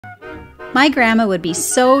My grandma would be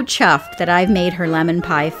so chuffed that I've made her lemon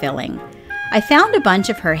pie filling. I found a bunch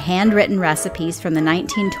of her handwritten recipes from the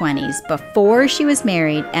 1920s before she was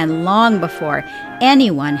married and long before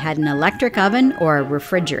anyone had an electric oven or a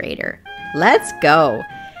refrigerator. Let's go!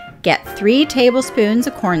 Get 3 tablespoons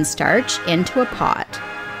of cornstarch into a pot.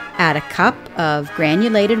 Add a cup of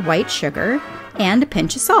granulated white sugar and a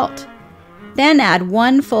pinch of salt. Then add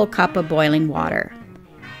 1 full cup of boiling water.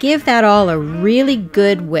 Give that all a really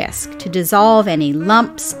good whisk to dissolve any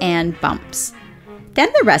lumps and bumps.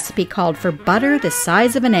 Then the recipe called for butter the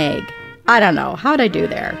size of an egg. I don't know, how'd I do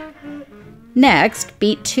there? Next,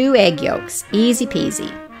 beat 2 egg yolks, easy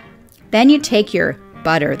peasy. Then you take your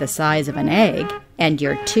butter the size of an egg and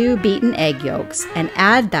your 2 beaten egg yolks and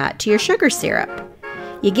add that to your sugar syrup.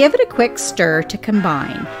 You give it a quick stir to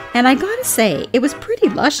combine, and I gotta say, it was pretty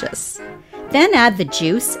luscious. Then add the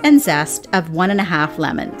juice and zest of 1½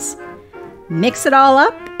 lemons. Mix it all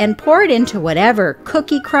up and pour it into whatever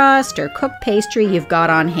cookie crust or cooked pastry you've got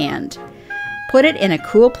on hand. Put it in a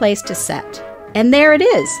cool place to set. And there it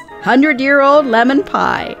is, 100-year-old lemon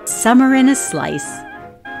pie. Summer in a slice.